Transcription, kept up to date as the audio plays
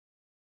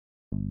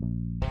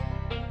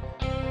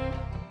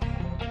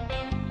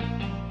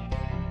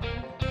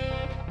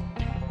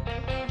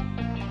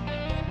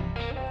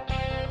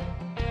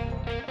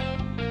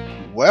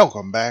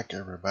Welcome back,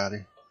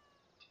 everybody.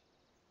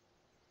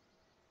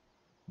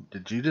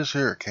 Did you just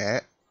hear a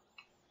cat?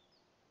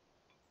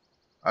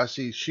 I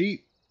see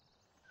sheep.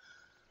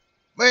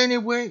 But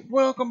anyway,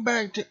 welcome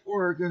back to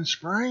Oregon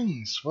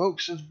Springs,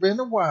 folks. It's been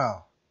a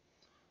while.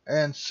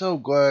 And so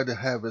glad to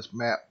have this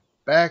map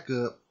back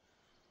up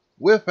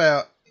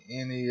without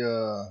any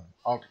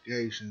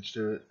altercations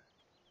to it.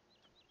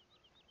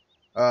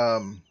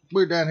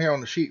 We're down here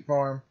on the sheep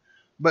farm.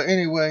 But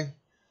anyway,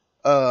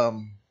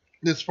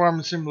 this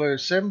Farming Simulator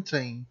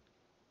 17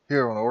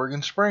 here on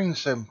Oregon Springs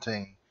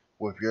 17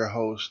 with your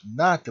host,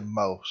 not the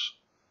most,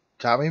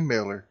 Tommy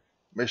Miller,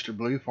 Mr.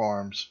 Blue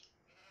Farms.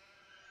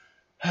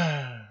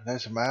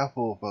 That's a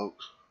mouthful,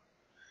 folks.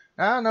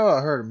 I know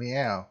I heard a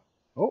meow.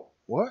 Oh,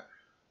 what?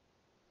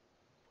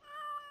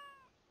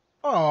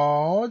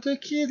 Oh, it's a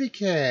kitty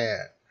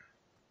cat.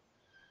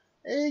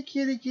 Hey,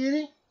 kitty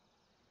kitty.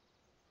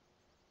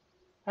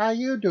 How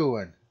you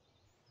doing?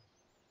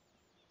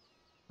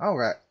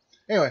 Alright.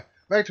 Anyway,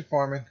 back to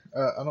farming.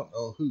 I don't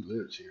know who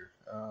lives here.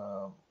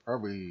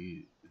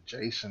 Probably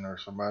Jason or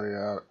somebody.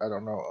 I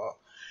don't know.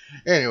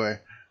 Anyway,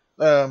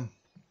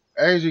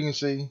 as you can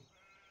see,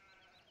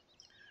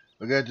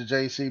 we got the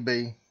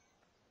JCB.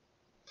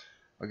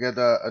 We got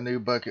a new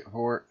bucket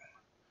for it.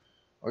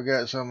 We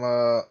got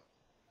some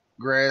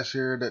grass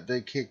here that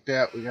they kicked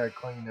out. We got to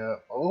clean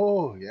up.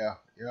 Oh, yeah,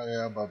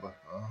 Bubba.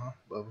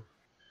 Bubba.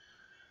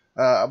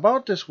 I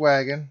bought this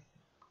wagon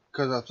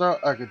because I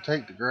thought I could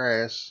take the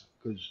grass.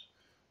 Because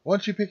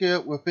once you pick it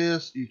up with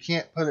this, you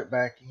can't put it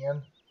back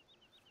in.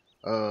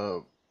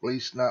 At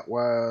least not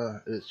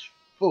while it's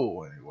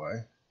full,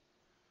 anyway.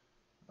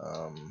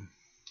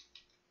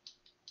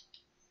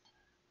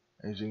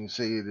 As you can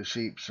see, the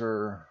sheeps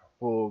are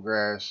full of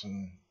grass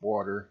and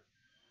water,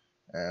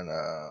 and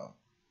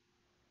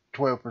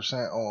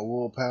 12% on a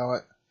wool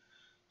pallet.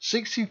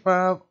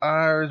 65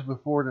 hours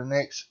before the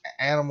next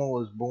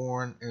animal is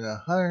born, and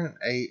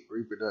 108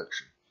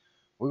 reproduction.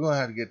 We're gonna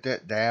have to get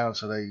that down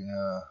so they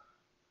can,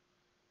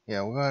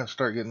 yeah, we're gonna have to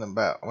start getting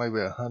about maybe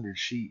 100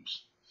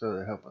 sheeps so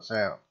they help us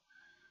out.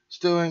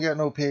 Still ain't got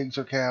no pigs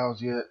or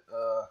cows yet.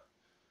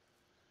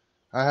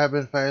 I have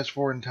been fast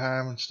forwarding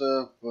time and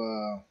stuff.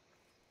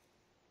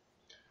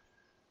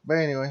 But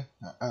anyway,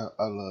 I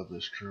love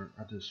this truck.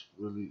 I just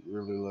really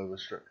love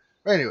this truck.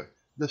 But anyway,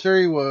 the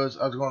theory was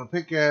I was going to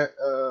pick that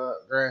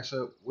grass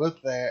up with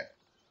that,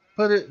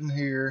 put it in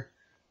here,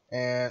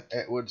 and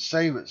it would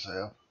save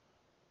itself.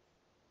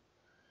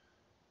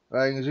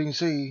 Like, as you can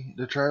see,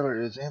 the trailer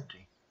is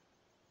empty.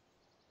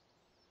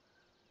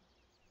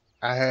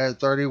 I had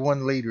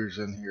 31 liters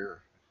in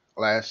here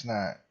last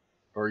night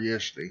or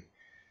yesterday,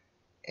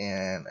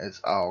 and it's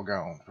all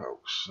gone,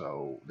 folks.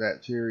 So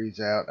that theory's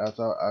out. I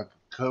thought I could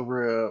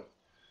cover it up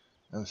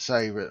and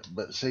save it,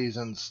 but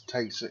Seasons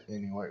takes it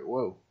anyway.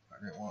 Whoa, I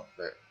didn't want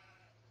that.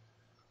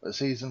 But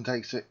Season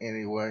takes it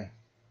anyway.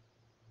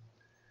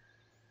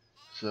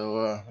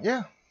 So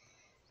yeah,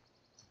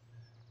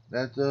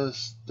 that's the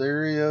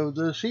theory of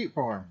the sheep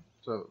farm.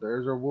 So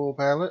there's our wool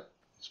pallet.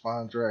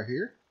 Spawn's right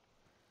here.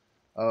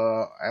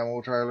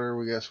 Animal trailer.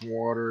 We got some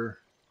water.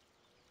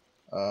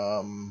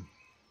 So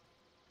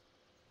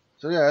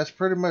yeah, that's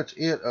pretty much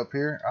it up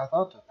here. I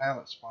thought the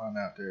pallets spawned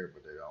out there,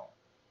 but they don't.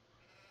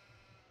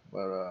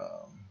 But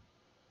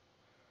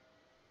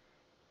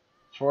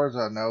as far as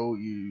I know,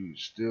 you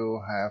still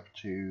have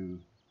to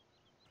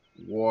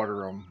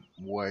water them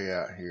way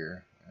out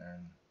here,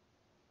 and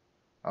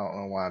I don't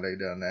know why they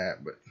done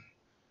that, but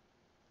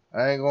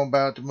I ain't gonna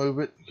about to move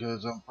it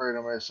because I'm afraid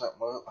I mess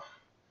something up.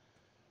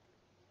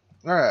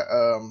 Alright,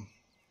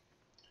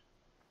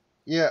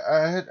 yeah,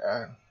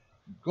 I'm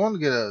going to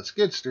get a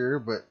skid steer,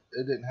 but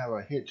it didn't have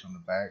a hitch on the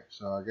back,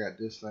 so I got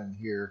this thing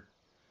here.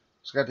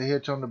 It's got the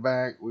hitch on the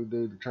back. We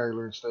do the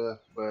trailer and stuff,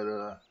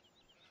 but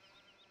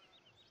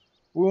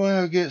we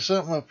want to get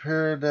something up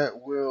here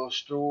that will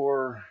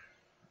store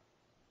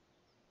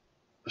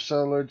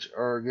silage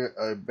or get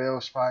a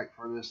bale spike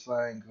for this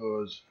thing,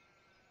 because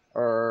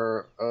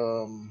our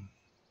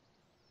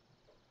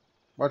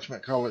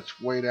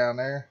whatchamacallit's way down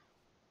there,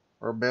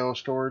 or bale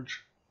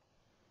storage.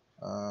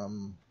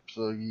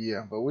 So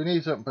yeah, but we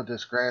need something to put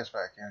this grass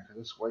back in because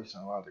it's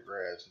wasting a lot of the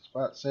grass. It's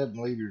about 7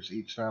 liters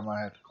each time I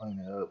have to clean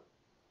it up,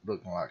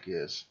 looking like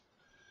this.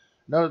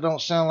 No, it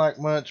don't sound like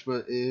much,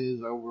 but it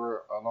is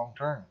over a long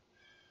term.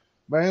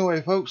 But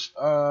anyway, folks,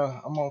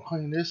 I'm gonna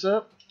clean this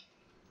up,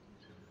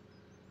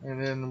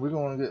 and then we're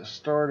gonna get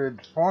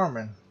started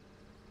farming.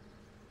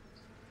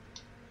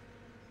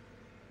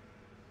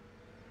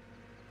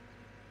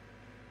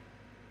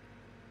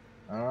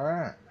 All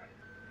right.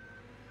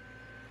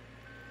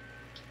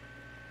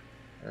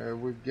 There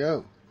we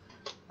go.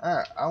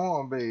 Alright, I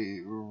want to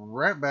be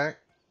right back,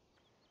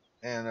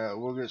 and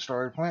we'll get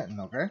started planting,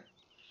 okay?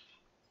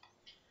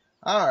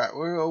 Alright,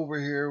 we're over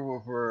here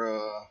with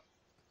our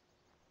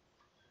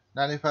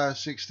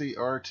 9560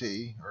 RT,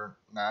 or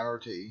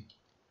 9RT,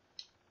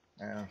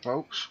 And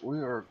folks, we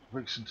are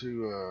fixing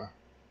to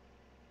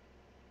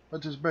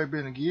put this baby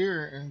in a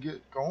gear and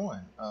get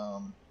going.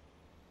 Oh,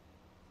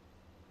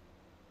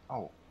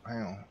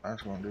 hang on, I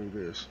just want to do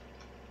this.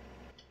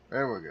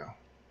 There we go.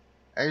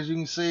 As you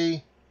can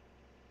see,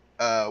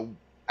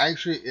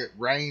 actually it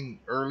rained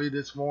early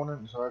this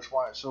morning, so that's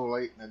why it's so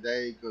late in the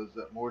day, because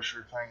that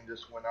moisture thing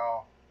just went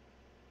off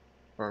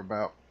for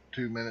about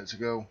 2 minutes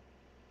ago.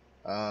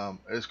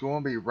 It's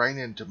going to be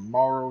raining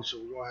tomorrow, so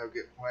we're going to have to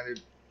get planted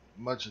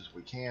much as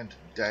we can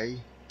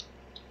today.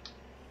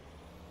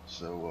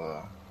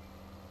 So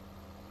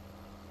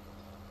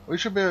we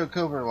should be able to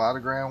cover a lot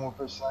of ground with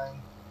this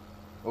thing,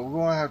 but we're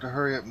going to have to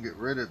hurry up and get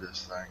rid of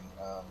this thing.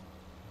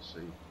 Let's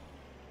see.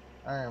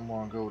 I am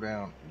going to go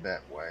down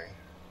that way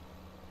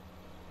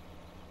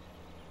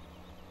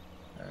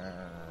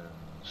and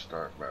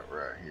start about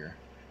right here.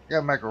 You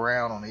got to make a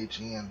round on each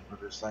end for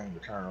this thing to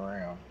turn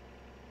around.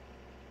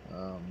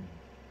 I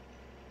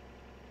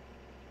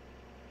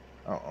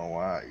don't know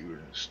why I even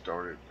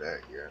started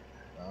that yet.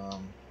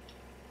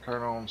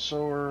 Turn on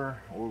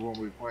sower. We're going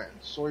to be planting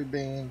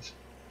soybeans.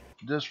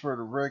 Just for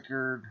the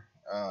record,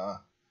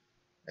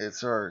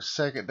 it's our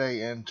second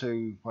day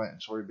into planting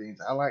soybeans.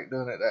 I like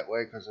doing it that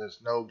way because there's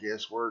no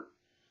guesswork.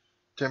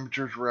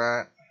 Temperature's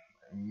right,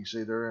 and you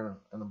see they're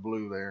in the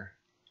blue there,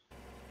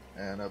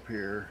 and up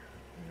here,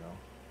 you know,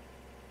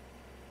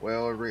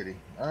 well already.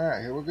 All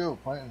right, here we go,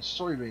 planting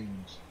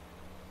soybeans.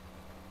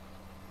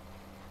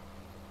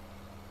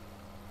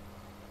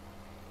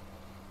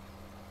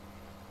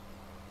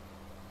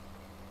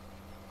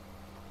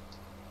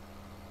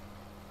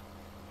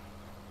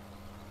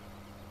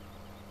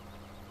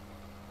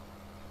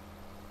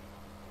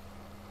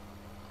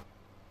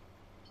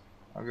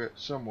 I'll get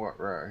somewhat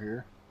right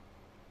here.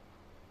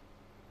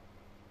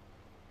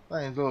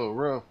 Thing's a little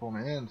rough on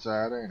the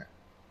inside, ain't it?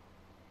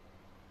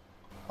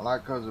 I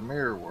like because the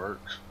mirror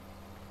works.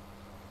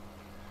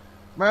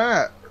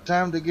 Alright,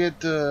 time to get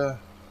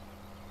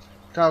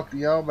talk to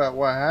y'all about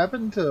what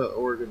happened to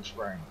Oregon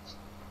Springs.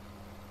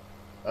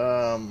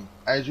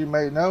 As you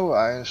may know,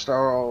 I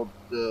installed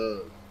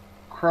the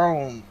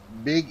Chrome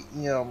Big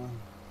M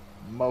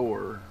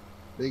mower,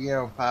 Big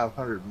M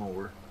 500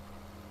 mower,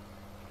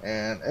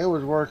 and it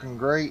was working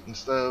great and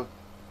stuff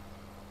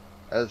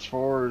as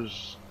far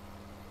as,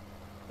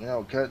 you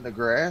know, cutting the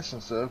grass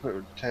and stuff. It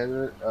would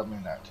tether it, I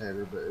mean not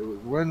tether, but it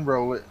would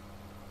windroll it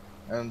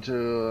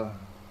until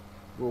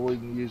where we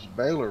can use a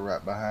baler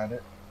right behind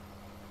it.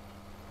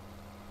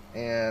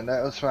 And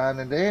that was fine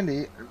and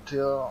dandy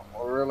until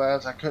I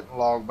realized I couldn't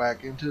log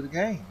back into the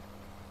game.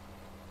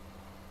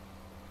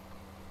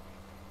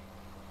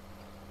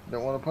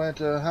 Don't want to plant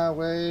the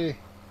highway.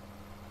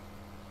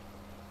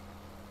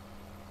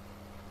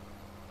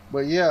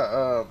 But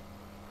yeah,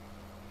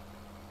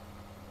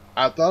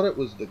 I thought it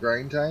was the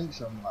grain tanks.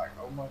 I'm like,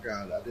 oh my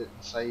god, I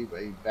didn't save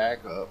a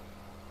backup.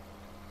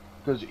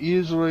 Because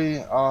usually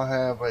I'll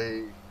have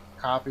a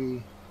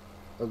copy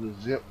of the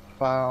zip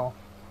file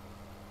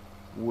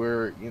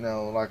where, you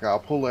know, like I'll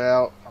pull it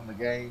out from the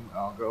game,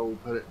 I'll go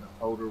put it in a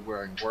folder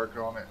where I can work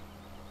on it,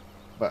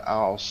 but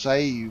I'll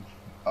save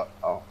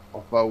a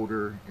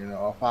folder, you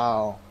know, a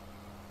file,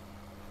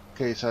 in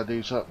case I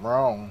do something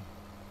wrong.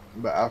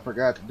 But I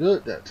forgot to do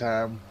it that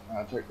time.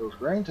 I took those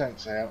grain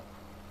tanks out,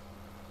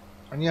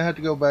 and you have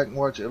to go back and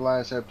watch the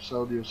last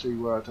episode. You'll see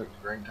where I took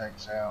the grain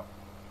tanks out.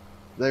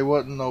 They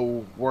wasn't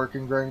no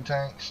working grain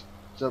tanks.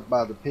 It's up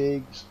by the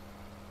pigs.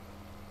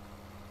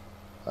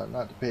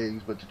 Not the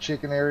pigs, but the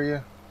chicken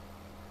area.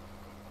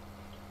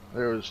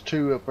 There was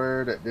 2 up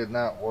there that did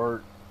not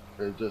work.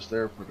 They were just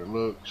there for the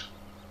looks.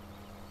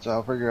 So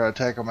I figured I'd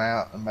take them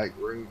out and make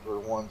room for the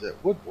ones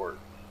that would work.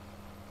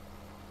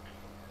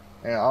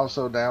 And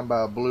also down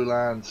by Blue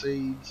Line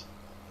Seeds,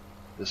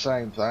 the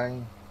same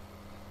thing.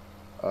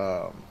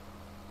 There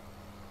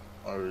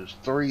was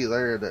 3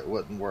 there that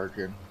wasn't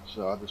working,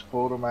 so I just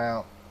pulled them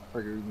out. I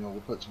figured, you know,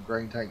 we'll put some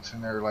grain tanks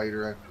in there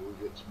later after we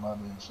get some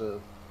money and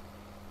stuff,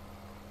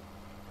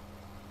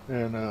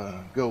 and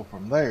go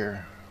from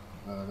there.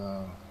 But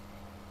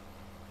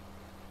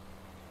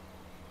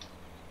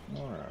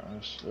alright,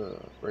 let's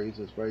raise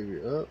this baby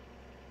up,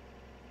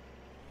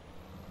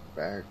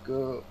 back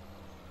up.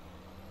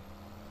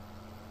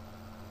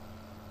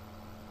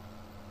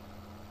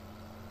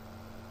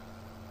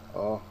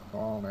 Oh, come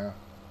on now.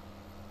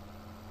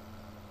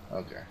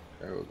 Okay,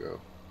 there we go.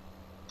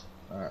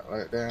 Alright, let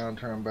it down,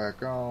 turn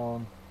back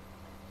on.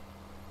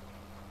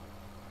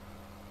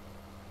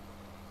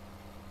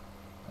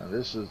 Now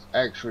this is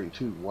actually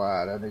too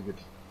wide. I think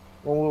it's,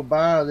 when we'll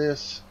buy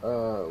this,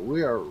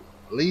 we are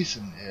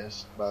leasing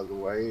this, by the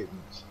way.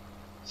 It's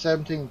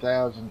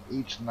 $17,000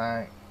 each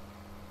night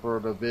for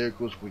the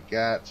vehicles we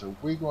got, so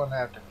we're gonna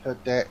have to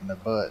cut that in the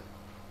butt.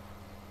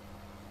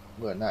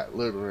 Well, not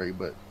literally,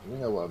 but you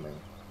know what I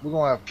mean. We're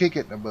gonna have to kick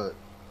it in the butt.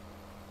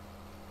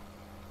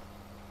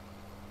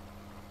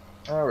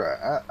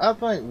 Alright, I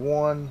think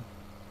one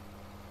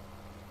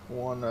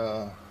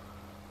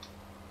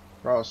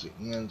across the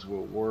ends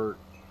will work.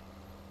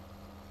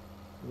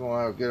 We're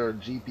gonna have to get our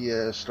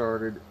GPS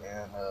started,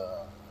 and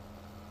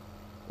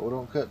well,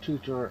 don't cut too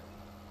short.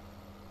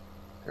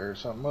 There's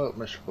something up,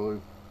 Mr.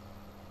 Blue.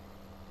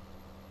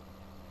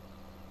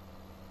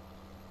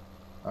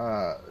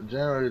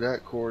 Generally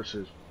that course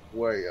is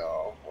way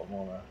off. I'm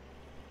gonna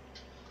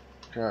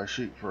try to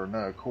shoot for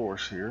another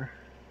course here.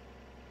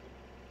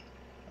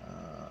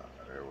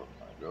 There we're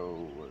gonna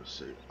go. Let's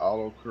see,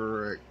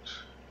 autocorrect.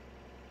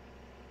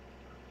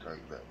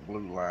 Take that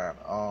blue line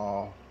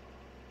off.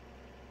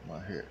 I'm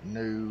gonna hit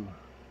new.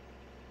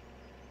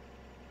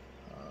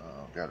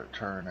 Gotta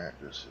turn that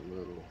just a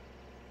little,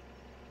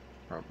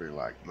 probably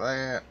like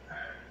that.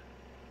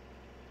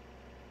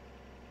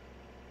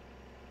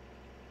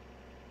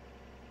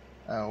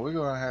 We're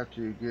gonna have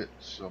to get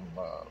some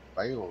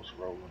bales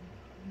rolling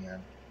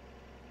again.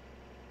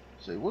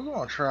 See, we're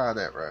gonna try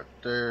that right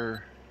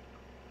there.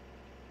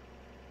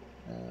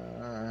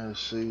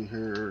 Let's see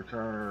here,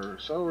 turn our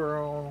solar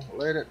on,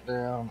 let it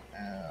down,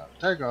 and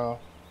take off.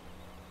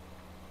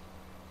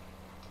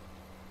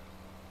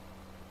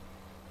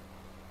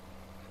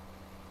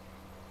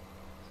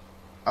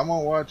 I'm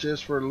gonna watch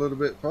this for a little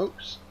bit,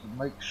 folks, to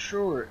make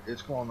sure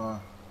it's gonna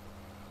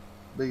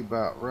be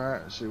about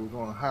right. See, we're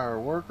gonna hire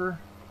a worker.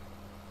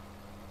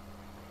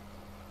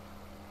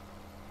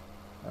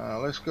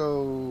 Let's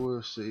go.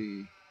 Let's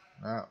see.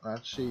 No,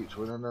 not sheeps.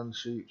 We done done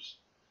sheeps.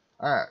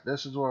 Alright,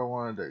 this is what I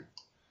want to do.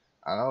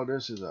 I know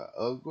this is a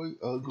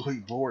ugly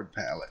board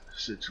pallet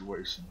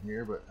situation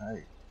here, but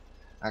hey,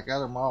 I got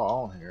them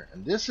all on here.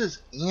 And this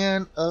is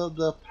end of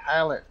the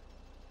pallet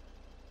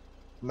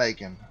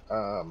making.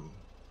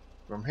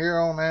 From here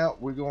on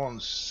out, we're going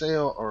to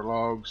sell our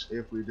logs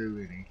if we do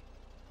any.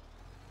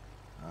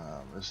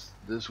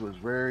 This was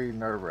very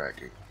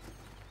nerve-wracking.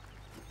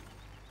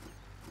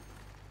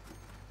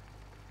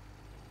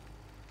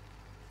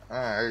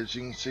 Alright, as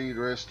you can see,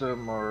 the rest of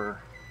them are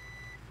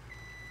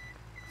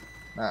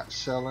not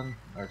selling.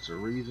 That's a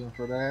reason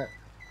for that.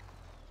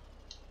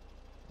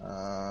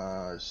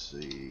 Let's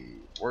see,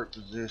 work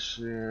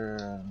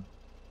position,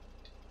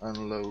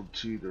 unload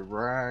to the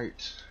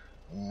right,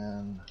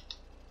 and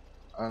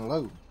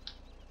unload.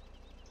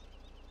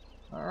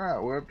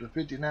 Alright, we're up to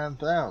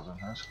 59,000.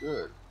 That's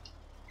good.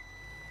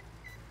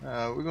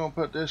 We're going to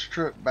put this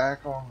truck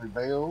back on the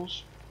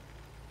bales.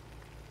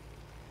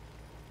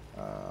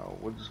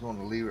 We're just going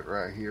to leave it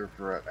right here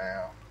for right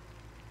now.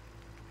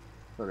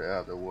 Put it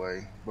out of the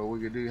way. But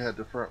we do have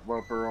the front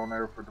bumper on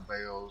there for the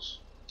bales.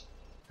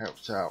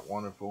 Helps out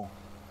wonderful.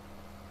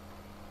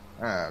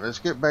 Alright, let's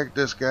get back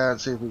to this guy and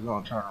see if he's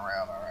going to turn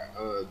around.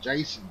 Alright,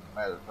 Jason,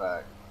 matter of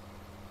fact.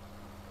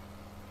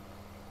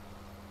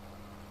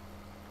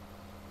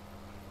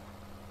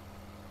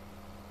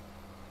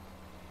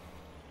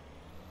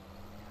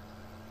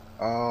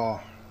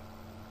 Oh.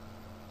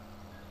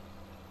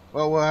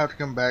 Well, we'll have to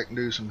come back and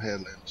do some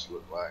headlands,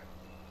 look like.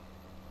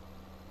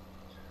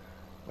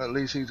 But at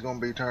least he's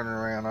going to be turning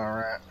around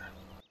alright.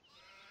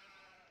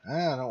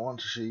 I don't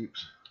want the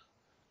sheeps.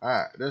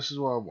 Alright, this is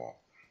what I want.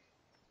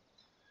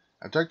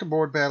 I took the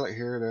board pallet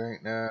here. There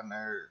ain't none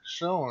there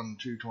showing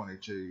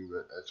 222,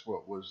 but that's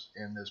what was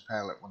in this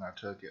pallet when I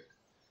took it.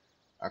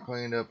 I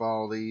cleaned up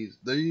all these.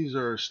 These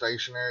are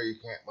stationary. You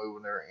can't move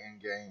when they're in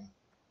game.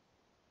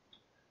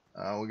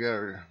 We got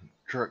our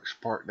trucks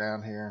parked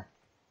down here.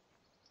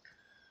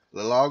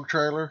 The log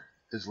trailer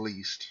is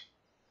leased.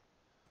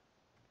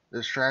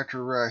 This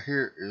tractor right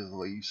here is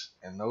leased,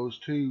 and those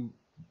two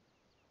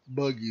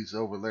buggies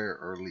over there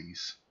are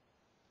leased.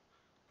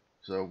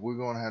 So we're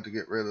going to have to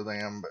get rid of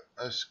them, but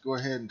let's go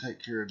ahead and take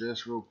care of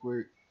this real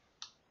quick.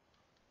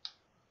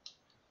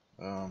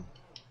 There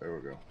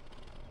we go.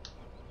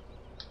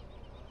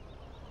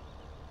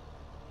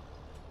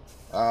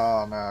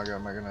 Oh, now I gotta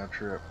make another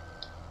trip.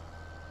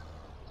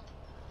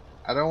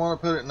 I don't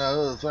want to put it in the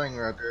other thing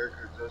right there,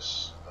 because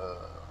this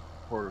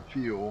for the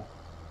fuel,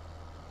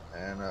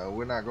 and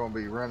we're not going to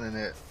be running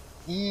it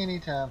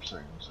anytime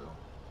soon. So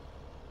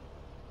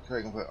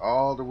I can put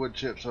all the wood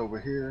chips over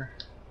here,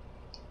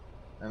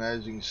 and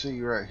as you can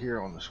see right here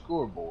on the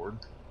scoreboard,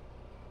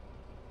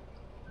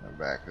 I'll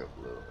back up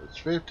a little. It's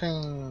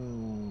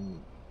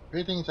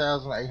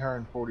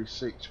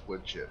 15,846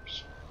 wood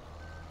chips.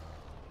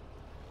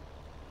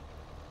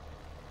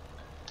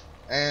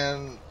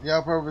 And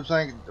y'all probably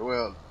think,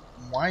 well,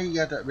 why you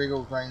got that big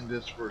old thing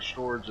just for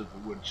storage of the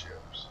wood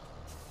chips?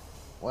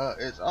 Well,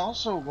 it's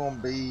also going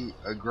to be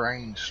a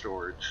grain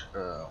storage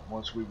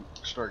once we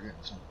start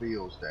getting some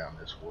fields down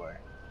this way.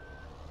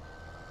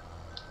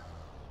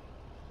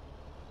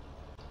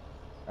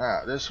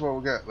 Alright, this is what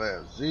we got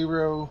left.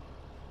 0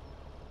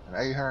 and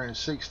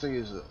 860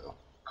 is the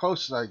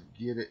closest I can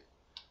get it,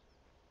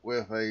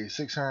 with a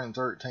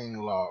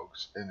 613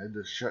 logs, and it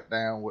just shut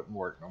down, wouldn't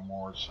work no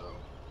more, so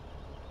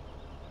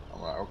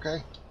I'm like,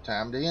 okay,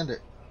 time to end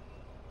it.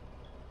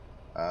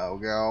 We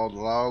got all the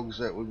logs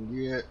that we can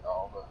get,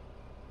 all the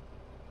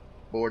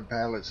board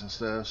pallets and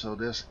stuff, so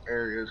this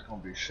area is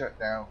going to be shut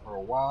down for a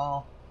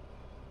while.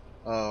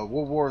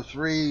 World War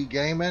III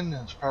Gaming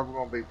is probably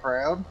going to be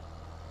proud.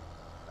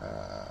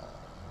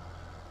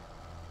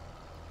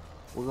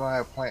 We're going to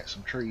have to plant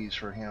some trees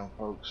for him,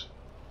 folks.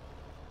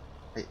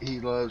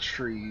 He loves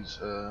trees.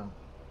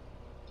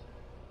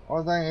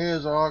 Only thing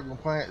is, all I can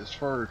plant is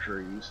fir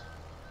trees.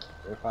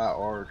 If I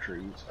are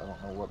trees, I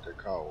don't know what they're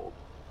called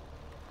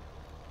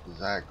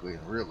exactly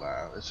in real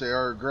life. Let's say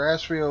our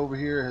grass field over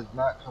here has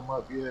not come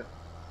up yet.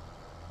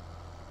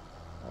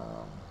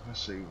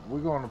 Let's see, we're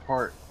going to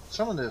park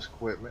some of this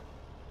equipment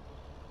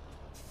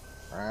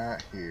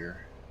right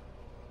here.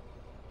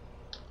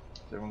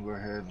 Then we'll go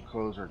ahead and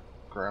close our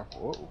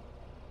grapple. Whoa,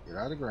 get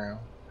out of the ground.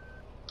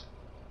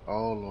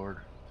 Oh Lord.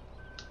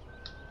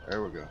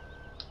 There we go.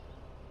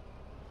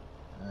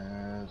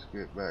 And let's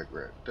get back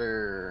right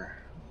there.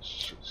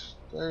 Just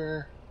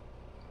there.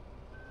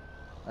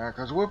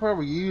 Because we'll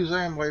probably use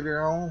them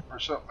later on for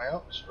something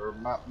else, or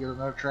might get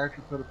another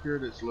tractor put up here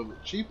that's a little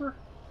bit cheaper.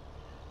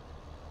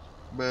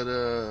 But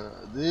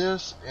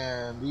this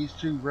and these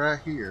two right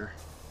here,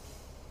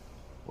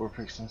 we're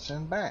fixing to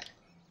send back.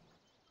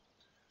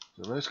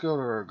 So let's go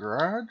to our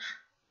garage,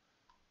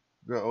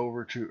 go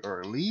over to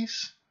our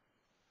lease,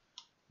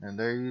 and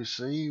there you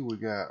see we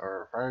got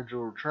our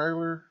fragile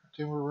trailer,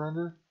 timber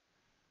render,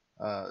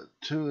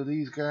 two of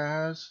these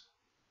guys,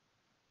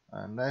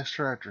 a nice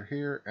tractor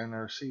here, and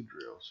our seed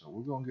drill. So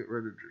we're going to get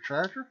rid of the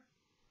tractor,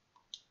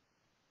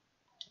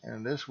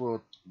 and this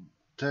will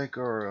take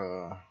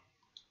our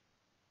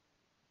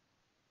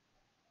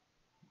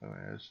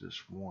that's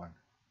just one.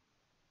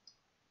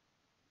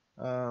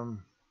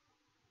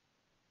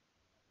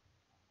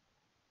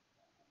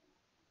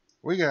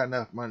 We got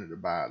enough money to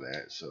buy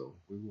that, so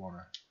we want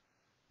to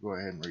go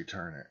ahead and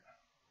return it.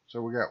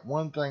 So we got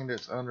one thing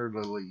that's under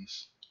the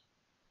lease.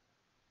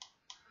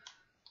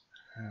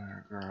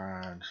 Our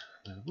garage.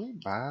 Did we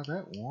buy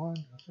that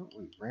one? I thought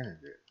we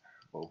rented it.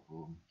 Both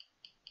of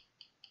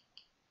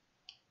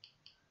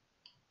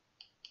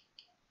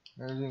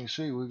them. As you can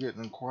see, we're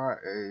getting quite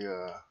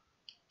a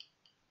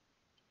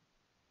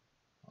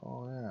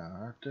oh yeah,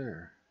 right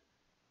there.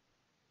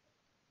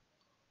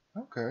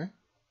 Okay.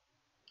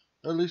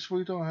 At least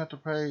we don't have to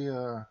pay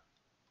well,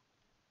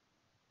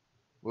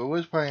 we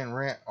was paying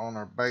rent on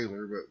our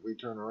baler, but we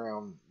turned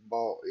around and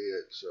bought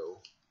it,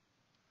 so.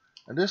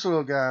 And this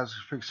little guy's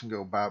fixing to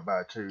go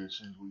bye-bye too as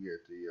soon as we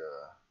get the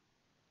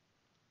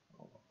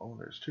oh,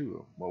 there's two of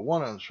them. Well,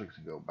 one of them's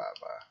fixing to go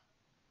bye-bye.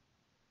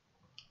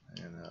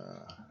 And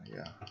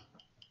yeah.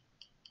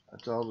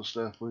 That's all the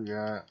stuff we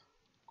got.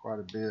 Quite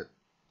a bit.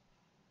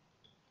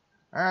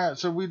 Alright,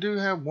 so we do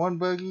have one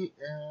buggy,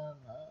 and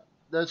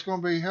that's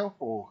going to be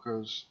helpful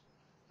because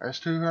that's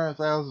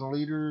 200,000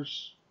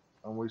 liters,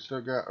 and we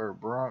still got our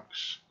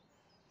Bronx.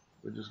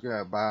 We just got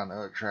to buy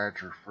another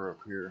tractor for up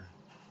here.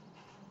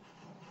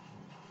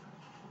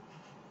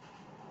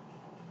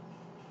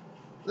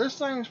 This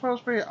thing is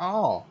supposed to be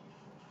off.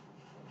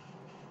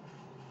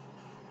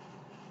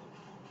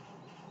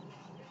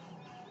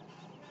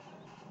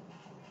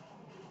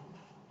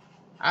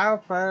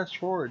 I'll fast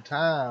forward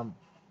time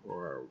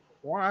for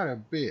quite a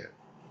bit.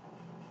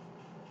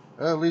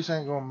 Well, at least I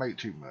ain't gonna make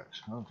too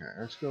much. Okay,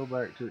 let's go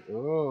back to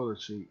the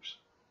sheeps.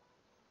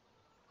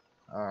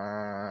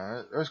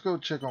 Let's go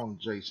check on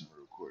Jason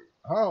real quick.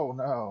 Oh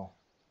no,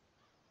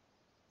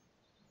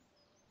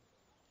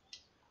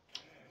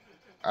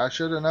 I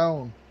should have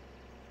known.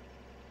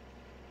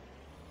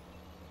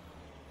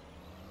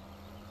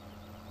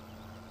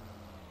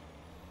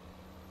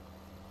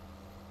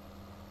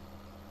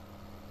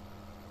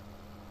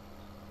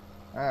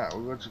 Alright,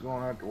 we're just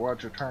gonna have to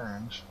watch our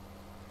turns.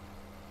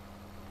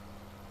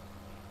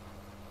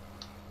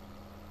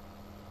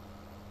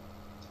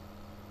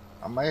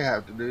 I may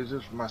have to do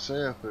this for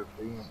myself if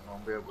he ain't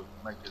gonna be able to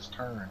make his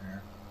turn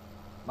here.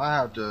 Might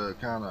have to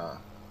kind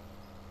of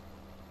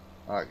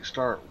like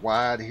start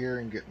wide here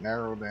and get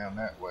narrowed down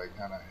that way,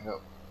 kind of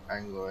help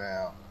angle it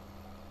out.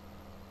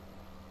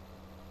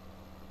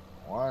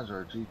 Why is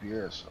our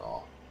GPS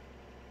off?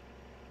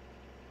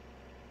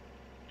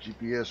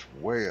 GPS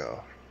way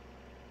off.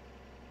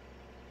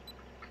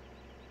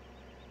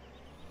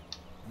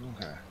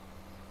 Okay.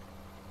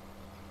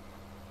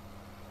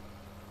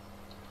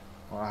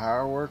 Well,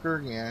 hire a worker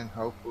again.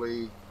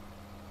 Hopefully.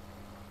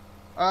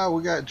 Oh,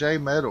 we got J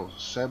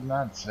Metals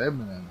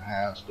 797 in the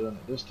house doing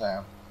it this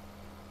time.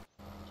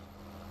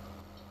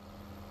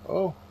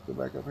 Oh, go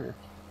back up here.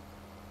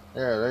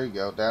 Yeah, there you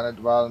go. Down at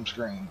the bottom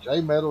screen.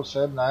 J Metals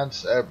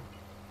 797.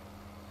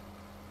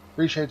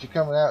 Appreciate you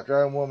coming out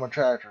driving one of my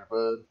tractors,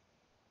 bud.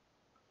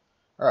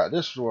 Alright,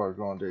 this is what we're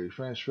going to do.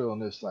 Finish filling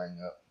this thing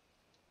up.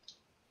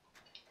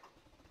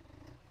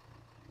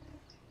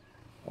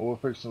 We're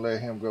fixing to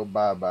let him go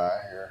bye-bye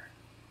here.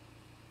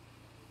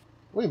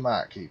 We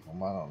might keep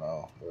him, I don't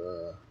know.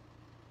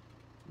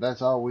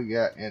 That's all we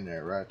got in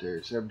there right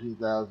there.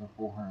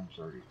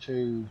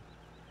 17,432.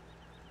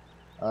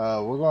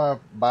 We're going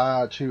to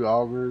buy 2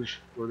 augers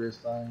for this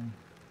thing.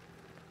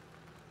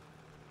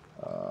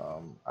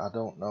 I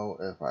don't know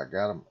if I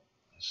got them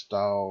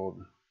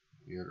installed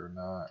yet or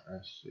not.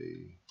 Let's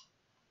see.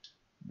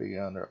 Be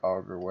under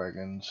auger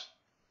wagons.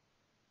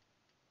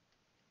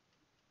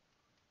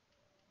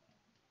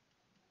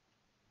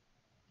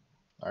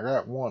 I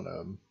got one of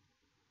them.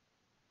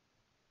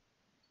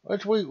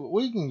 Which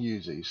we can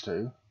use these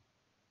two.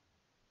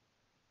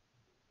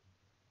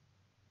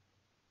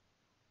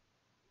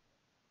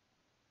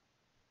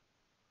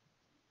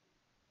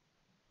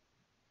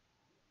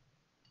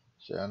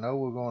 See, I know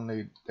we're going to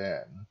need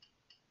that.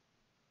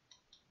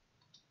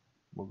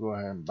 We'll go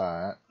ahead and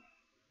buy it.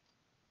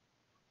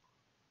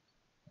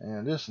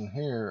 And this in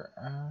here,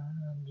 I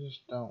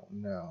just don't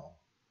know.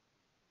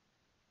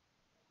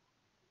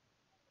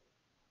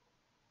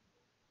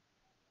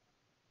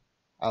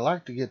 I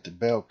like to get the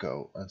bell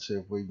coat and see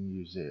if we can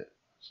use it.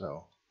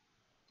 So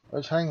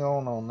let's hang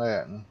on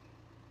that. And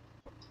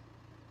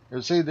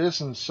you see,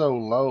 this is so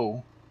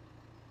low.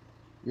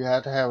 You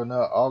have to have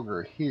enough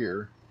auger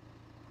here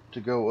to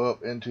go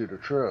up into the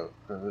truck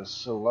because it's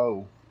so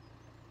low.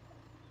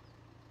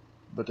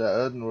 But that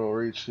other one will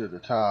reach to the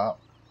top.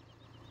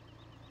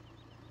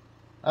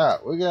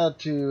 Alright, we got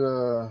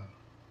to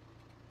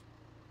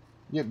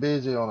get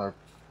busy on our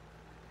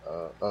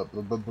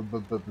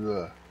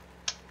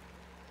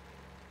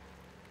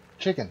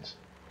chickens.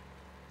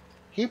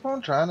 Keep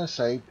on trying to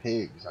say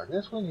pigs. I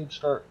guess we need to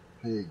start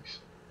pigs.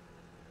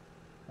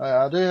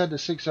 I do have the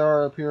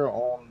 6R up here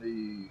on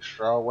the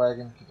straw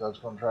wagon because I was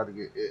going to try to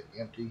get it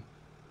empty.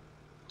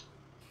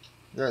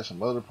 Got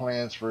some other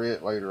plans for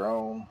it later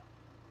on.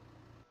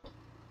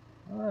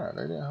 Alright,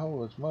 they didn't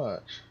hold as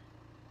much.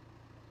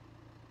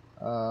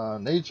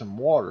 Need some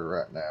water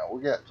right now.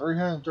 We got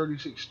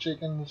 336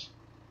 chickens.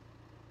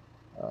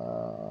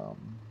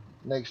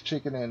 Next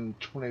chicken in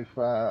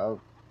 25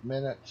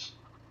 minutes.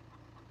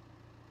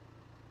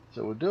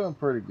 So we're doing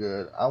pretty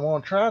good. I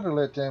want to try to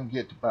let them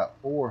get to about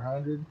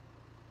 400.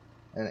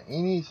 And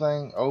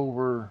anything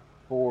over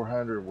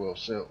 400 will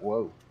sell.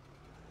 Whoa.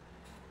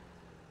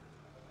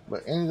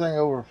 But anything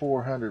over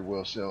 400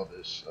 will sell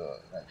this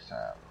next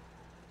time.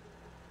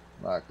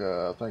 Like,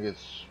 I think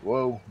it's,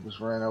 whoa, just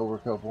ran over a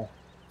couple.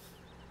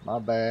 My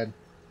bad.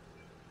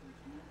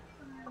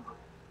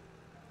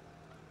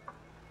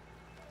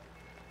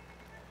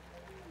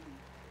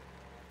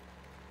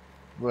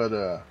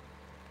 But,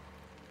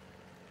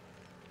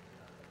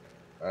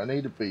 I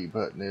need to be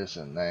putting this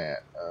and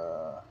that.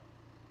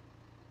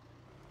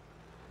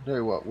 Tell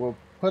you what, we'll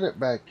put it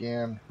back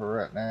in for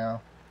right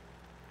now.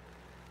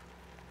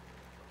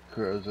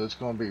 Because it's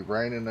going to be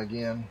raining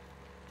again.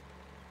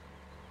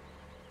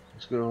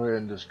 Let's go ahead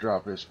and just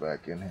drop this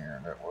back in here.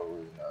 And that way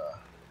we can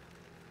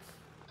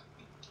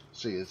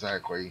see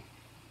exactly,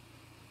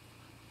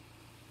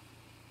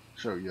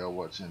 show y'all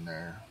what's in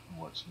there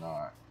and what's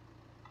not.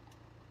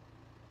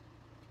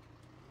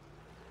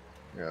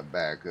 Yeah,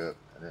 back up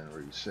and then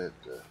reset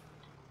the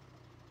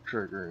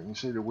trigger. You can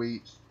see the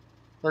wheat,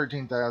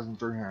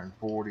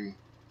 13,340,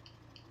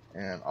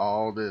 and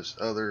all this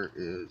other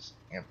is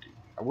empty.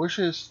 I wish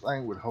this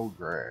thing would hold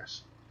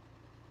grass.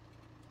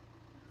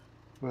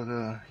 But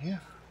yeah,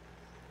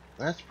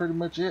 that's pretty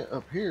much it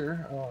up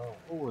here.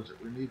 What was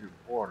it? We needed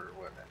water,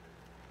 wasn't it?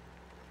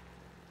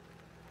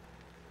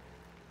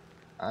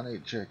 I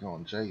need to check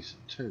on Jason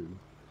too.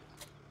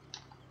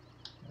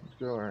 Let's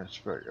go and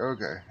inspect.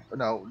 Okay,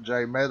 no,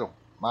 J Metal.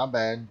 My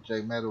bad.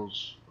 J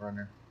Metal's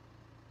running.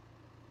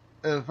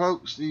 And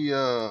folks,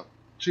 the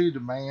two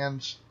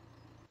demands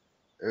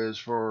is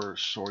for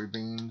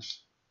soybeans,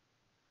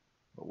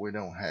 but we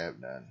don't have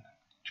none.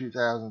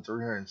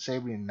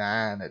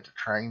 2,379 at the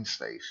train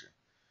station.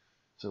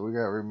 So we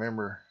gotta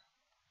remember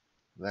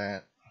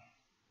that.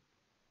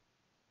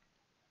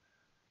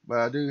 But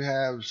I do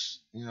have,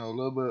 you know, a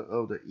little bit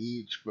of the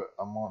each, but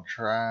I'm gonna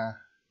try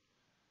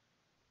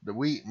the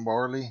wheat and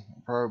barley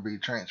will probably be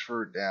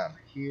transferred down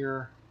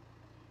here.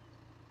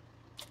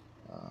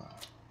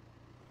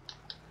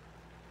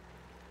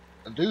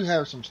 I do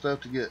have some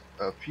stuff to get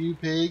a few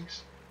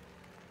pigs,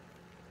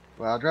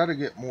 but I'll try to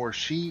get more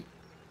sheep,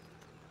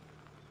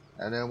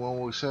 and then when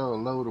we sell a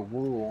load of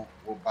wool,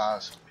 we'll buy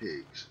some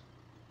pigs.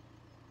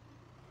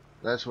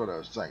 That's what I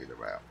was thinking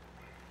about.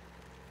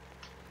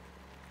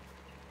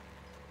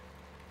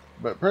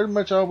 But pretty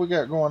much all we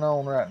got going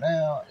on right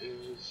now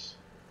is,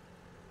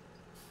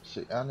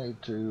 see, I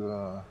need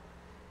to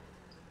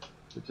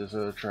get this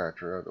other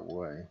tractor out of the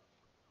way.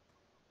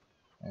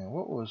 And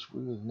we was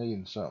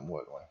needing something,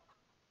 wasn't we?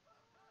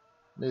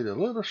 Need a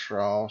little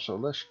straw, so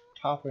let's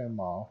top him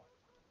off.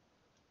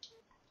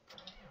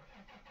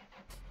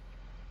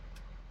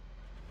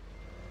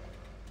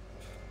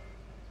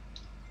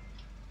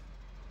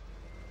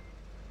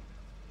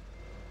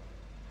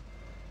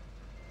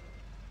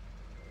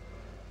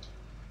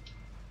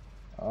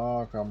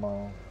 Oh, come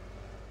on.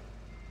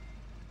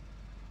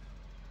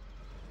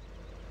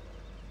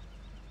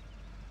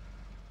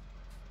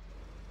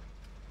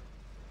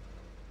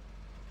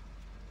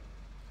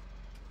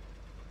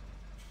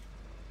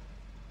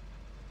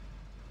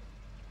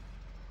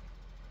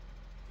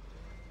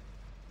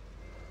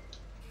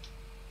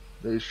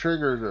 These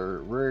triggers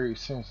are very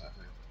sensitive.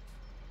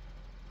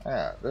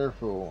 Ah, they're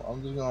full.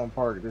 I'm just gonna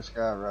park this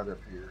guy right up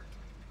here.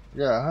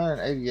 We got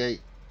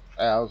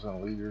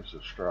 188,000 liters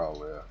of straw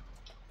left.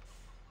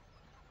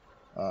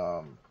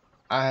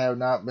 I have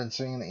not been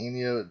seeing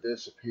any of it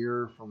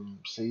disappear from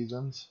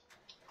seasons,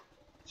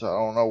 so I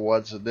don't know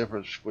what's the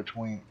difference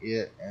between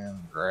it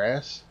and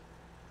grass.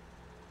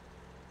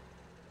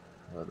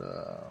 But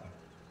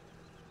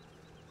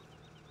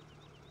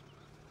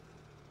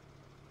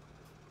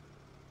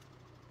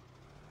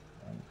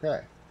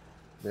Okay.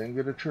 Then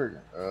get a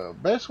trigger.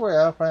 Best way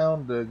I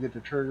found to get the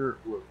trigger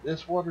with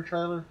this water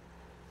trailer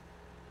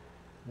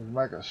is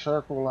make a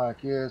circle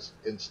like this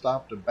and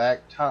stop the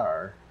back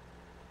tire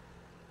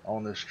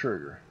on this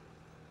trigger.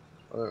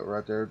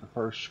 Right there at the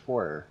first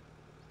square.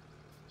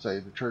 Say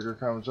the trigger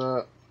comes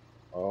up.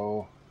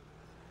 Oh,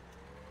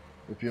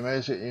 if you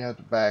miss it, you have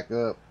to back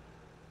up.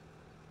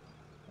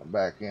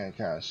 Back in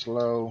kind of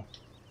slow.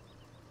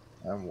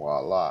 And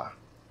voila.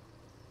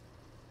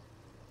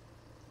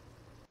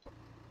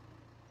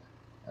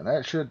 And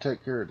that should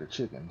take care of the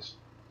chickens.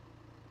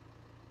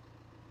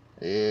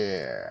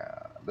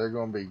 Yeah, they're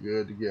going to be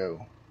good to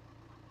go.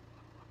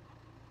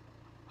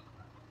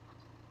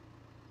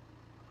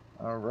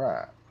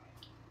 Alright.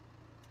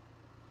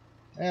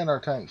 And our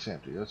tank's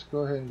empty. Let's go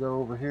ahead and go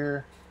over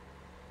here.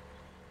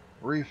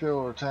 Refill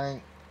our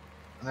tank.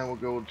 And then we'll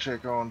go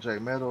check on J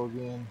Metal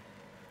again.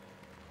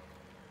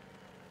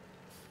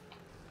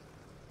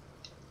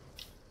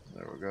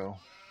 There we go.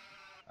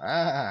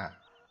 Ah.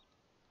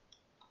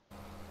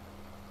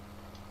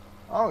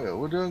 Oh yeah,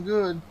 we're doing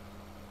good.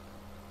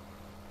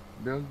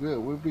 Doing good.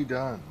 We'll be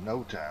done in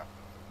no time.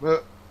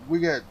 But we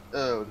got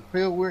the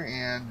field we're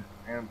in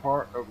and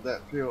part of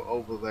that field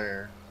over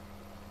there.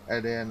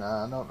 And then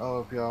I don't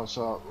know if y'all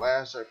saw it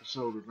last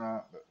episode or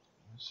not, but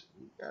let's see,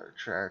 we got a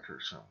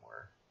tractor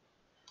somewhere.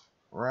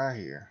 Right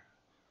here.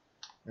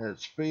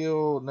 It's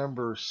field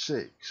number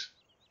 6.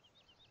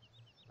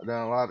 I've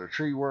done a lot of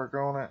tree work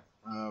on it.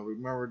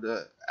 Remember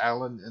the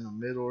island in the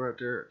middle right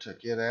there? It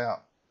took it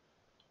out.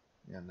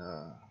 And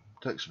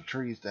took some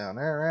trees down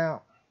there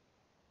out.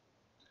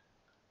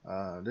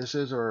 This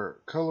is our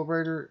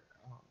cultivator.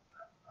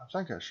 I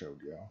think I showed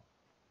y'all.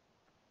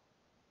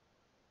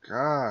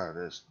 God,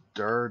 it's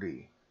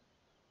dirty.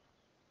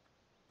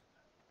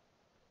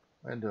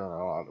 Been doing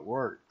a lot of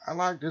work. I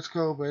like this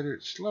cultivator.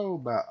 It's slow,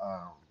 but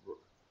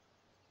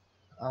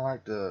I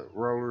like the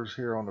rollers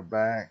here on the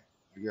back.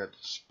 You got the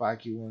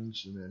spiky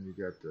ones, and then you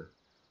got the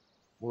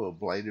little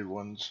bladed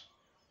ones.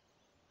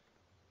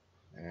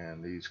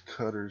 And these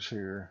cutters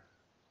here.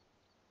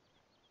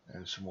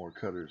 And some more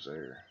cutters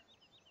there.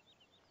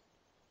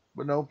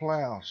 But no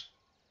plows.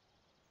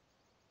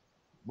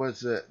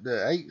 What's that?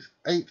 The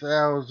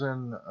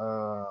 8,000,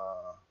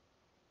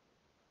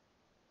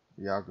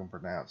 y'all can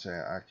pronounce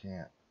that. I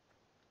can't.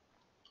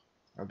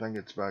 I think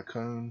it's by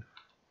Kuhn.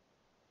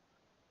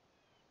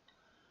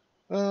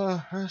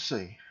 Let's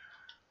see.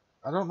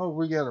 I don't know if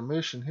we got a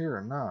mission here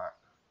or not.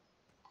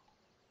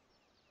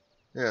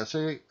 Yeah,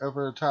 see,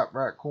 over the top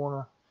right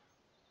corner.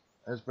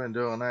 It's been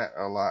doing that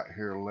a lot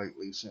here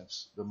lately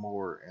since the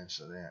Moore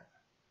incident.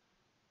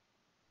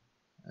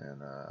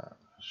 And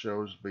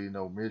shows to be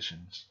no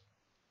missions.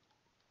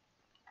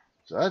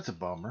 So that's a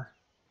bummer.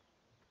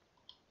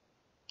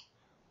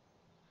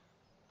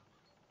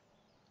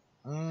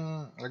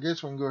 I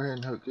guess we can go ahead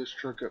and hook this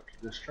truck up to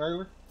this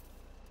trailer.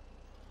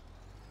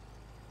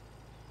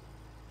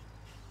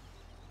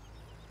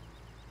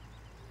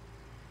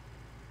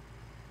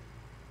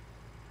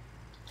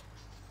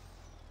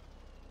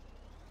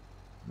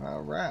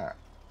 Alright.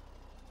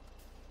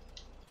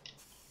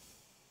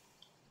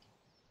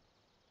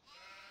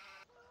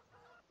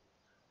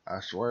 I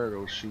swear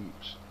those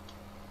sheeps.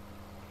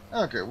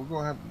 Okay, we're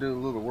going to have to do a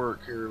little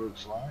work here,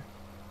 looks like.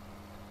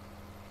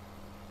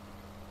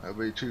 That'll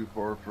be too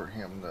far for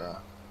him to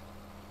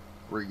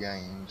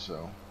regain,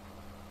 so.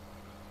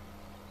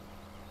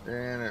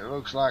 And it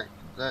looks like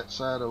that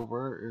side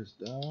over is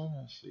done.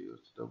 Let's see,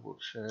 let's double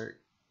check.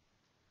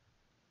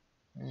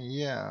 And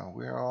yeah,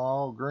 we're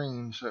all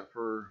green except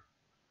for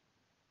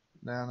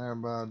down there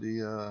by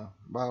the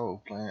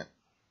bio plant.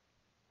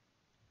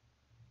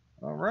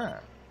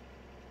 Alright.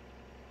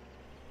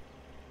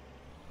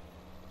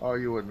 Oh,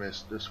 you would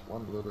miss this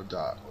one little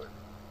dot with it.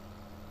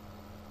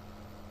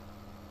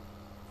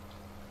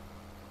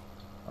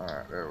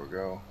 Alright, there we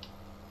go.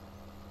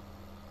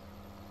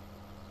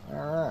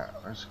 Alright,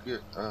 let's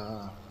get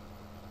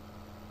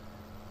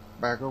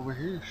back over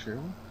here, shall we?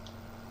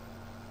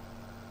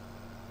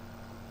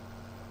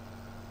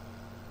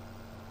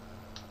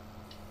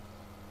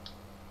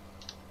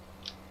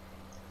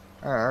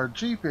 Alright, our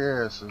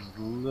GPS is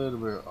a little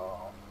bit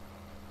off.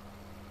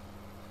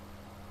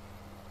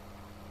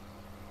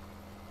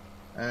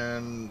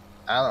 And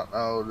I don't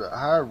know, the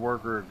hired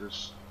worker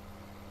just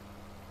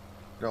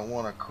don't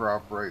want to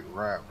cooperate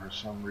right for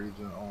some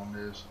reason on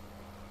this.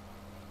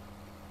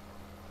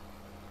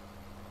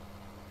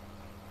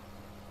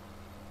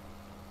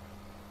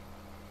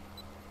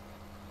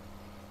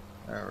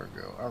 There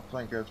we go. I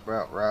think that's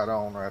about right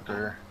on right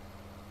there.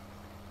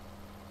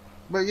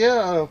 But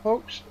yeah,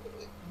 folks,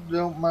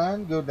 don't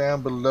mind, go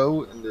down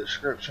below in the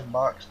description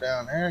box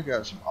down there.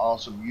 Got some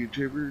awesome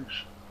YouTubers,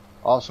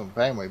 awesome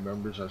family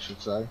members, I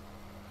should say.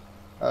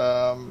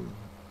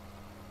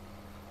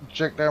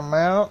 Check them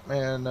out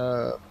and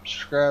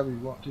subscribe if you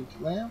want to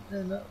them.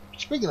 And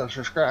speaking of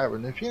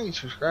subscribing, if you ain't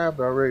subscribed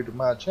already to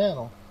my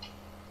channel,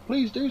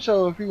 please do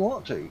so if you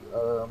want to.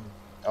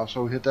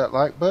 Also hit that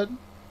like button.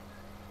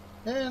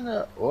 And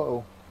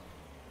whoa,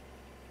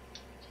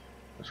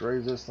 let's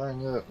raise this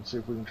thing up and see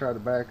if we can try to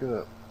back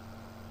up.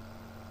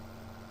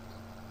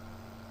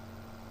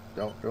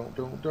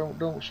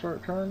 Don't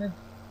start turning.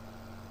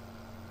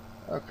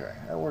 Okay,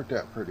 that worked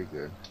out pretty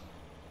good.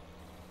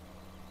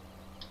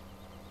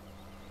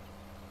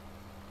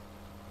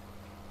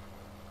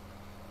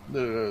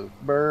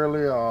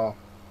 Barely off.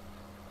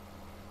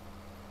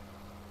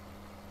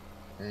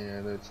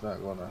 And it's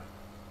not gonna,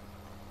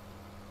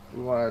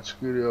 we want to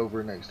scoot it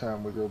over next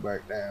time we go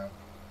back down.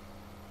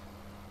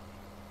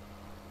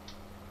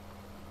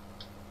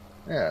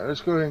 Yeah,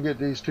 let's go ahead and get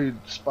these two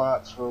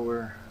spots where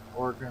we're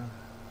working.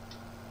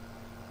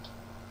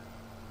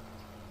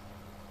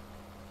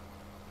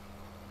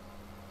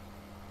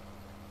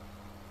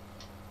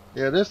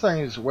 Yeah, this thing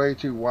is way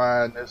too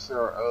wide. This is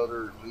our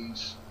other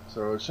lease.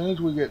 So as soon as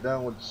we get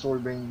done with the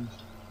soybeans,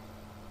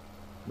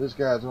 this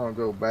guy's going to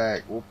go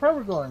back. We're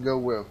probably going to go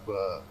with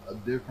a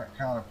different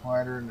kind of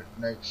planter in the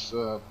next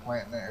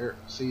planting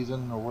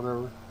season or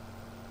whatever.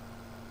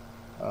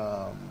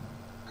 A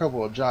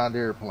couple of John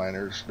Deere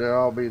planters. They'll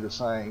all be the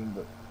same,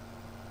 but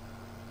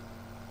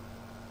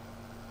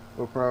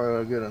we'll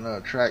probably get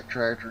another track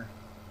tractor,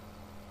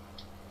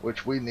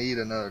 which we need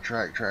another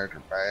track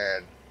tractor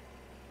bad.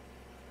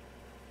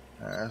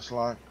 Let's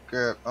lock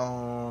that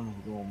on.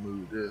 We're going to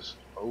move this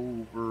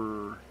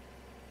over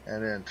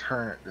and then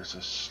turn it just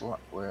a slight.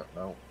 Well,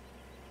 no.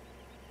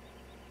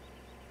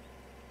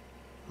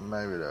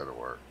 Maybe that'll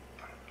work.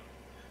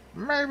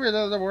 Maybe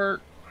that'll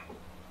work.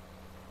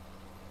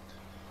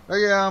 But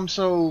yeah, I'm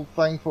so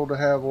thankful to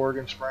have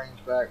Oregon Springs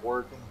back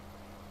working.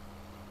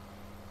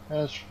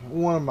 That's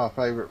one of my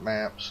favorite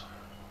maps.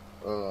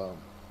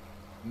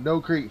 No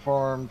Creek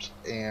Farms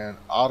and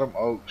Autumn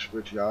Oaks,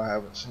 which y'all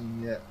haven't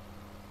seen yet.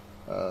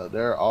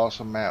 They're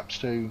awesome maps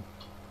too.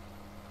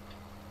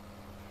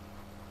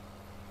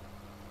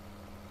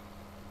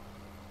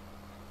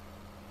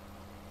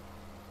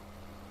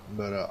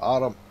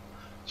 But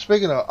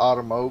speaking of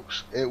Autumn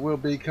Oaks, it will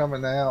be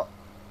coming out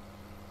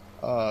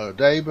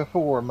day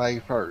before May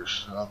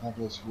 1st. I think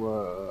it's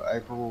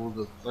April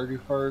the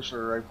 31st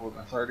or April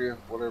the 30th,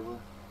 whatever.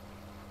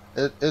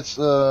 It's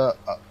the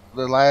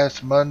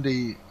last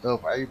Monday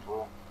of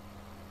April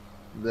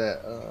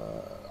that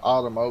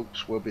Autumn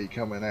Oaks will be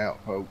coming out,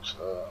 folks.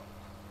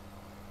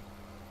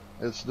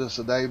 It's just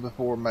a day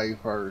before May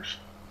 1st.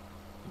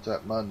 It's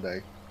that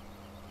Monday.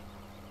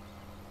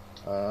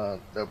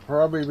 They'll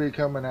probably be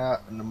coming out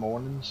in the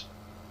mornings,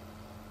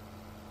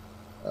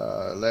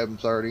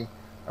 11:30.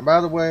 And by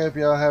the way, if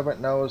y'all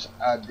haven't noticed,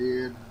 I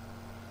did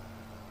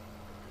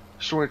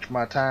switch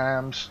my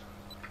times.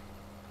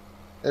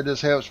 It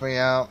just helps me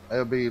out.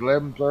 It'll be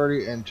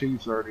 11:30 and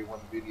 2:30 when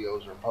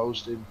videos are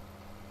posted.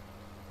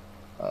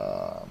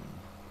 I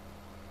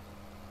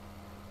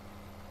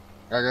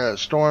got a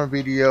storm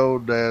video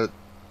that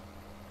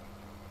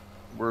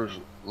was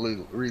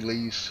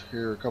released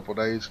here a couple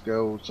days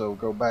ago, so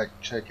go back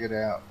and check it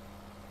out.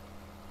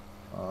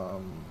 I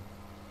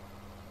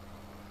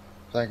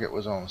think it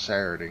was on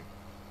Saturday.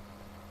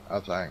 I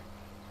think.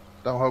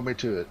 Don't hold me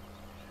to it.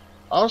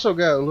 I also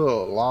got a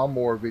little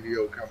lawnmower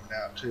video coming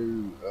out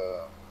too.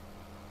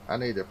 I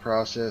need to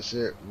process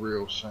it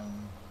real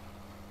soon.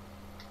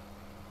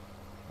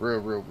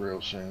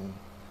 Real soon.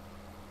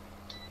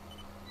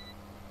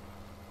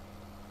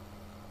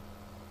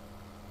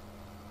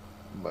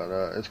 But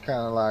it's kind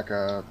of like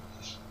I'm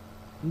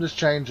just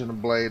changing the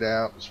blade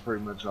out. That's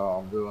pretty much all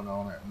I'm doing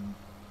on it. And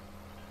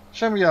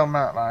some of y'all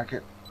might like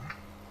it.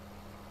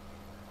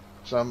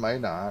 Some may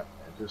not.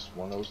 It's just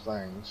one of those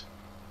things.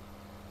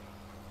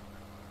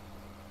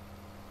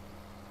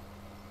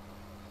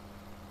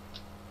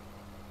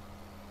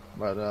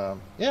 But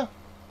yeah.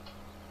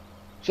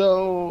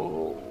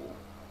 So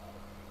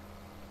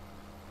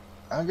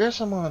I guess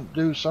I'm gonna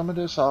do some of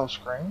this off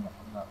screen.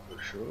 I'm not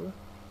for sure.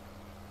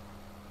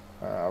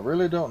 I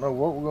really don't know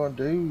what we're gonna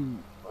do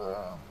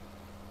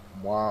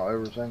while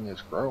everything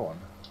is growing.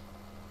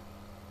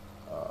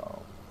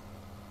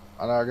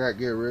 I know I gotta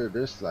get rid of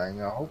this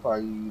thing. I hope I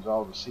use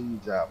all the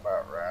seeds out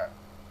about right.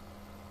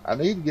 I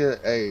need to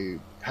get a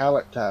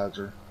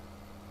palletizer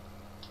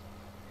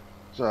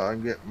so I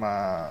can get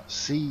my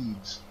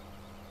seeds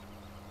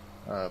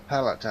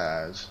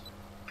palletized.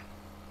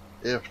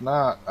 If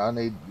not, I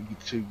need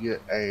to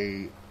get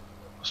a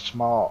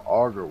small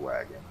auger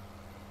wagon.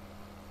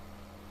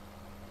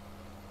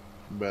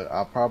 But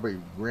I'll probably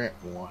rent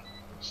one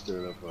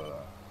instead of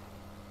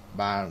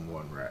buying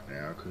one right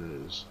now,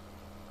 because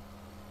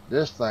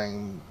this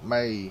thing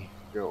may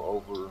go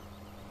over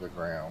the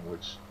ground,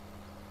 which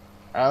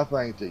I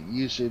think the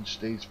usage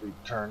needs to be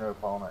turned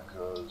up on it,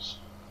 because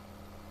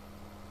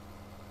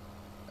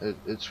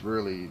it's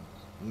really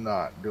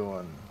not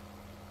doing,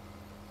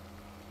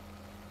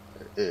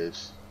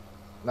 it's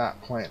not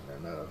planting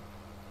enough.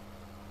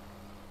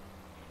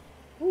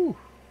 Whew.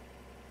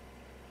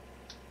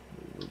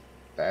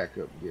 Back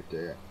up and get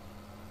that.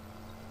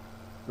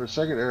 For a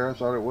second there, I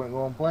thought it wasn't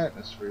going to plant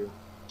in this field.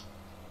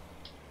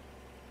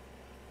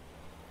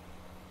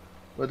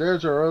 But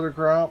there's our other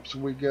crops.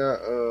 We got,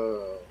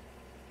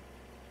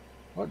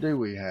 what do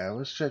we have?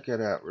 Let's check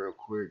that out real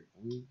quick.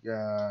 We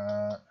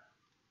got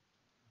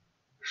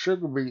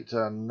sugar beets,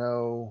 I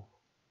know.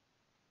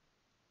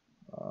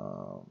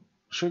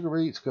 sugar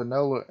beets,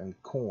 canola,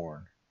 and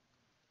corn.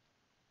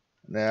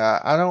 Now,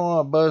 I don't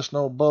want to bust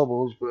no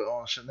bubbles, but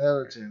on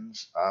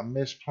Shenanigans, I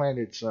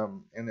misplanted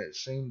some, and it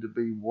seemed to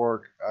be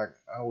work.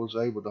 I was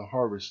able to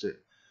harvest it.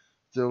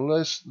 So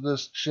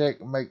let's check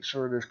and make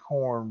sure this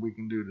corn we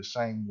can do the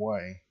same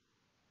way.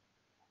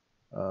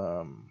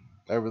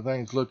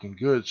 Everything's looking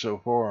good so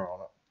far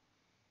on it.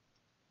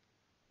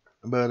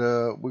 But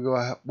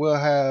we'll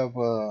have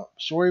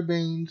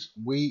soybeans,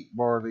 wheat,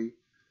 barley,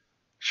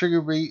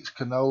 sugar beets,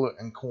 canola,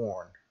 and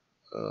corn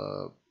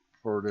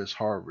for this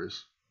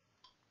harvest.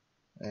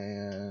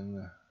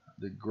 And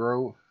the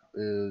growth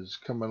is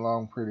coming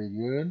along pretty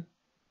good.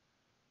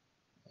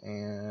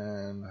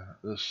 And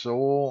the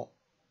soil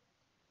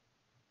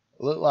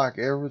look like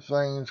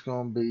everything's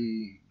going to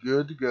be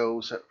good to go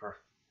except for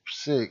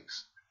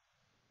 6.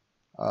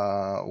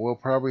 We'll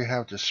probably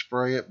have to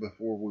spray it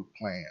before we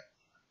plant.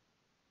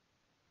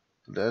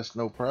 That's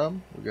no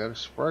problem. We got a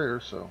sprayer,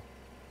 so.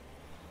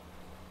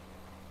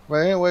 But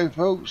anyway,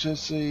 folks,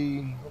 let's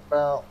see,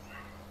 about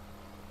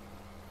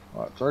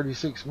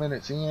 36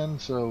 minutes in,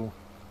 so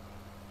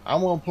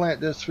I'm going to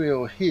plant this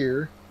field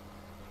here.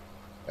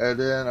 And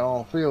then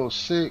on field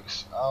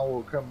 6, I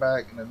will come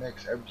back in the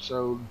next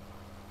episode.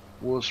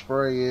 We'll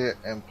spray it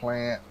and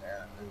plant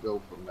and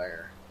go from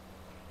there.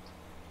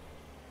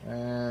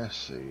 Let's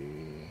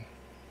see.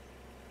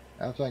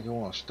 I think I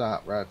want to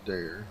stop right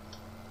there.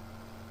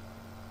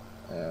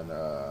 And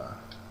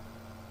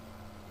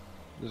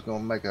just going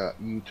to make a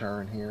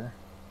U-turn here.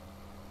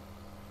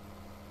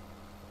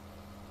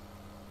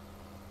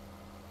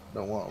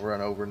 Don't want to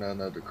run over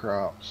none of the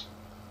crops.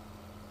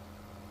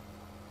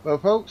 Well,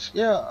 folks,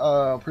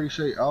 yeah,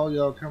 appreciate all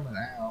y'all coming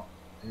out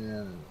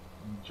and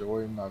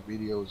enjoying my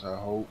videos,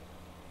 I hope.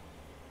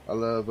 I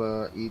love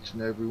each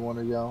and every one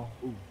of y'all.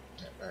 Ooh,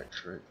 that back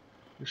straight.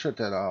 Let's shut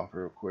that off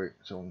real quick.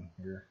 It's on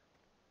here.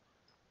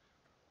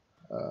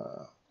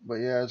 But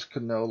yeah, it's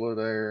canola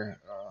there.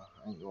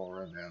 I ain't gonna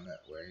run down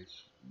that way.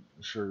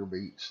 It's sugar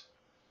beets.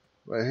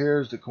 But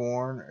here's the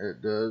corn.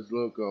 It does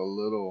look a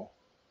little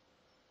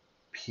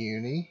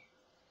puny.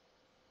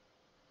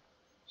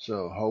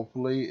 So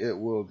hopefully it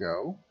will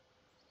go.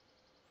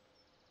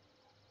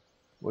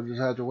 We'll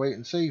just have to wait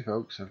and see,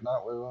 folks. If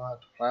not, we'll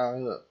have to plow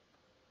it up.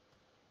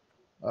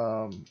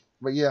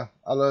 But yeah,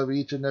 I love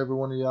each and every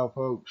one of y'all,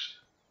 folks.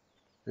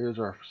 Here's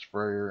our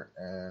sprayer,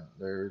 and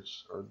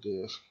there's our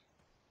disc.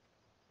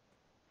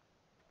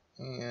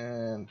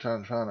 And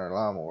trying to find our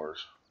lawnmowers.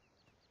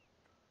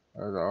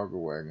 There's the auger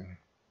wagon.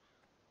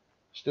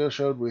 Still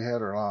showed we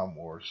had our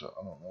lawnmowers, so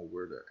I don't know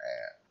where they're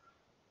at.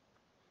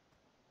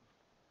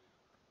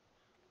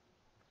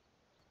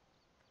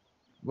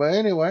 But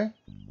anyway,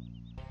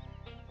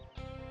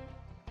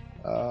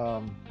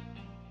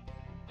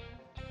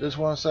 just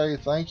want to say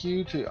thank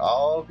you to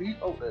all of you.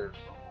 Oh, there's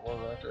one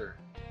right there.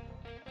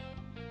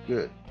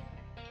 Good.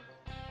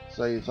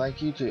 Say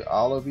thank you to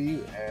all of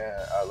you,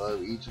 and I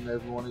love each and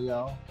every one of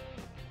y'all.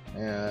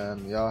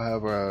 And y'all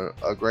have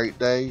a great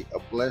day, a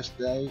blessed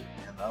day,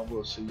 and I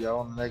will see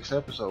y'all in the next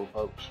episode,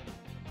 folks.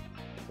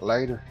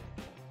 Later.